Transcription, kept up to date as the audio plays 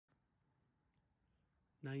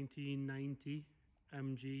1990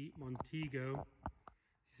 MG Montego.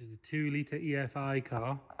 This is the 2-litre EFI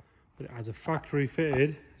car, but it has a factory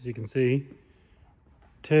fitted, as you can see,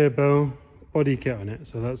 turbo body kit on it.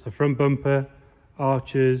 So that's the front bumper,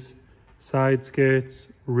 arches, side skirts,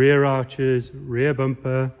 rear arches, rear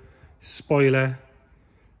bumper, spoiler,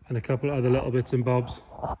 and a couple of other little bits and bobs.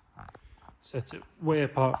 Sets it way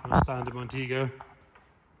apart from a standard Montego.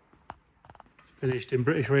 It's finished in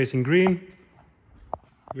British Racing Green.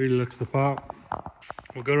 Really looks the part.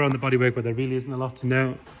 We'll go around the bodywork, but there really isn't a lot to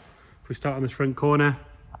note. If we start on this front corner,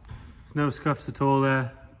 there's no scuffs at all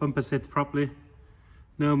there. Bumper sits properly.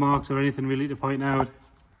 No marks or anything really to point out.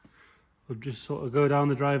 We'll just sort of go down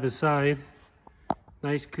the driver's side.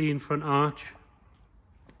 Nice clean front arch.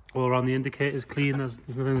 All around the indicators clean. There's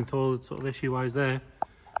nothing at all that's sort of issue-wise there.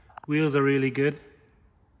 Wheels are really good.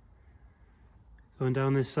 Going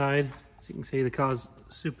down this side, as you can see, the car's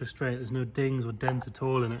super straight. There's no dings or dents at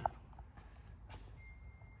all in it.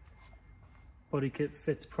 Body kit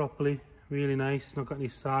fits properly, really nice. It's not got any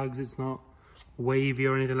sags, it's not wavy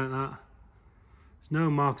or anything like that. There's no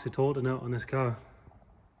marks at all to note on this car.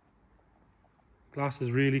 Glass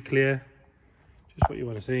is really clear, just what you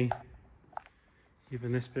want to see.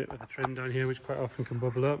 Even this bit with the trim down here, which quite often can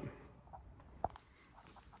bubble up.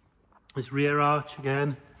 This rear arch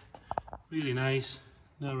again, really nice,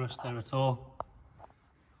 no rust there at all.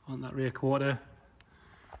 On that rear quarter,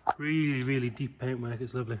 really deep paintwork,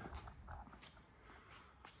 it's lovely.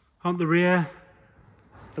 On the rear,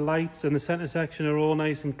 the lights and the centre section are all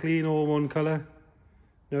nice and clean, all one colour.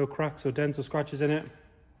 No cracks or dents or scratches in it.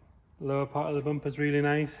 The lower part of the bumper is really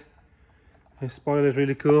nice. The spoiler is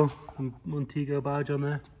really cool, and Montego badge on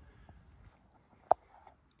there.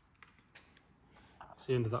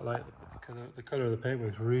 See under that light, the colour of the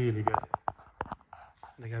paintwork is really good.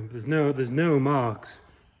 And again, there's no marks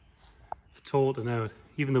at all to note.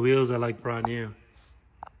 Even the wheels are like brand new.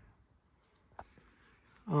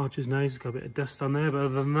 Arch is nice, it's got a bit of dust on there, but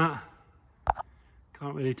other than that,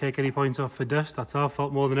 can't really take any points off for dust. That's our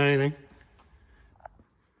fault more than anything.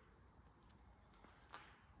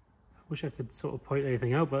 Wish I could sort of point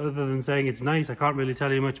anything out, but other than saying it's nice, I can't really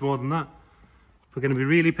tell you much more than that. If we're going to be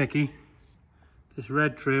really picky, this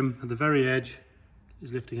red trim at the very edge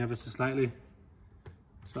is lifting ever so slightly.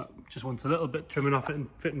 So just wants a little bit trimming off it and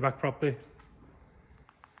fitting back properly.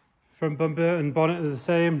 Front bumper and bonnet are the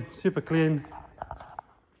same, super clean.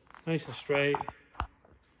 Nice and straight,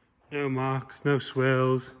 no marks, no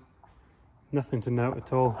swirls, nothing to note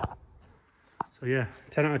at all. So yeah,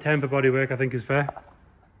 10 out of 10 for bodywork I think is fair.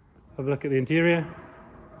 Have a look at the interior.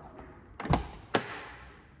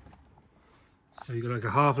 So you've got like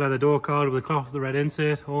a half leather door card with a cloth with the red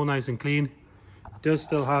insert, all nice and clean. It does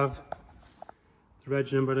still have the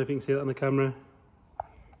reg number, I don't know if you can see that on the camera.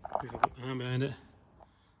 If I put my hand behind it.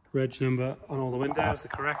 Reg number on all the windows, the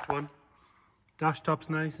correct one. Dash top's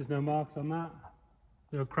nice, there's no marks on that.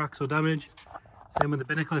 No cracks or damage. Same with the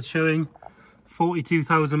binnacle, it's showing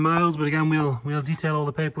 42,000 miles, but again we'll detail all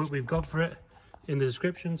the paperwork we've got for it in the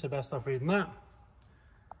description, so best off reading that.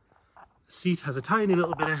 The seat has a tiny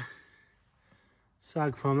little bit of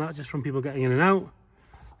sag from that, just from people getting in and out,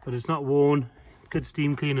 but it's not worn. Good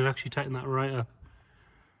steam clean and actually tighten that right up.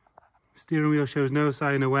 Steering wheel shows no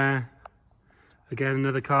sign of wear. Again,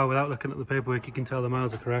 another car without looking at the paperwork, you can tell the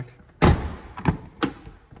miles are correct.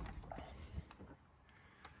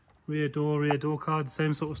 Rear door card,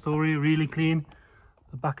 same sort of story, really clean.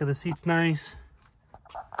 The back of the seat's nice.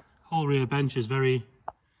 Whole rear bench is very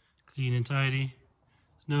clean and tidy.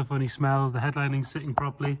 There's no funny smells, the headlining's sitting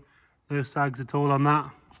properly. No sags at all on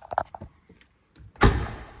that.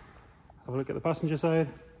 Have a look at the passenger side.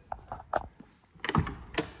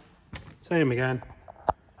 Same again.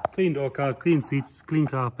 Clean door card, clean seats, clean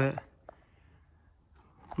carpet.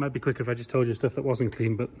 Might be quicker if I just told you stuff that wasn't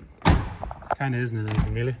clean, but kind of isn't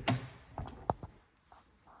anything really.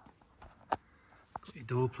 Got your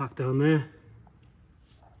door plaque down there.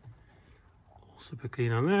 All super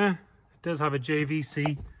clean on there. It does have a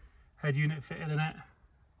JVC head unit fitted in it.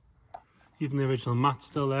 Even the original mat's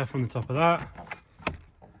still there from the top of that.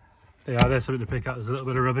 There's something to pick out. There's a little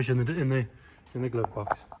bit of rubbish in the glove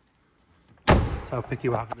box. That's how picky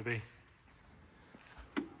we're having to be.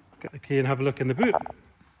 Get the key and have a look in the boot.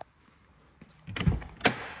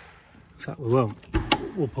 In fact, we won't.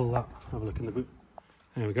 We'll pull that. Have a look in the boot.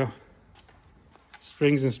 There we go.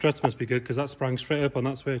 Springs and struts must be good because that sprang straight up on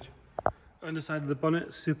that switch. Underside of the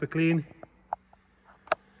bonnet, super clean.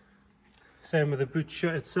 Same with the boot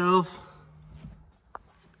shut itself.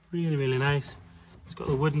 Really nice. It's got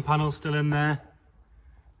the wooden panel still in there.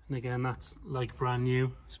 And again, that's like brand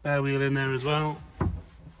new. Spare wheel in there as well.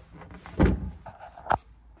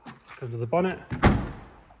 Under the bonnet.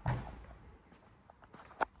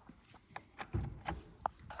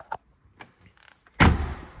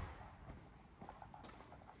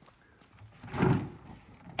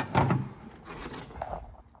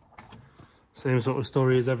 Same sort of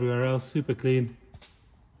story as everywhere else, super clean,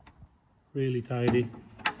 really tidy.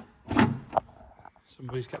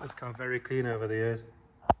 Somebody's kept this car very clean over the years.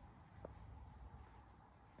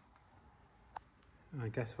 And I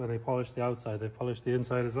guess when they polish the outside, they've polished the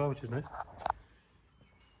inside as well, which is nice.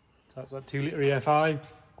 So that's that 2 litre EFI.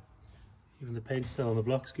 Even the paint's still on the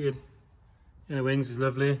block's good. Inner wings is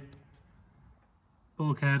lovely.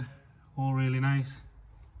 Bulkhead, all really nice.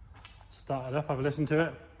 Start it up, have a listen to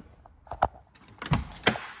it.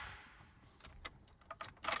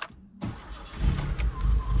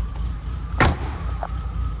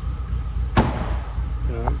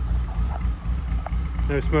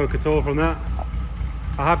 No smoke at all from that.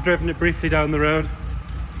 I have driven it briefly down the road,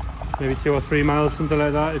 maybe 2 or 3 miles, something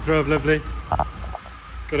like that. It drove lovely,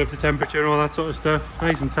 got up to temperature and all that sort of stuff.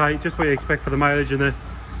 Nice and tight, just what you expect for the mileage and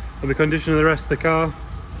the condition of the rest of the car.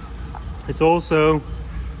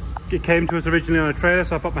 It came to us originally on a trailer,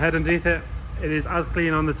 so I put my head underneath it. It is as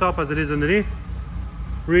clean on the top as it is underneath.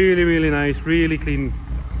 Really, really nice, really clean,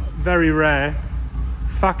 very rare.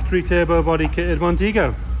 Factory turbo body kitted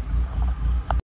Montego.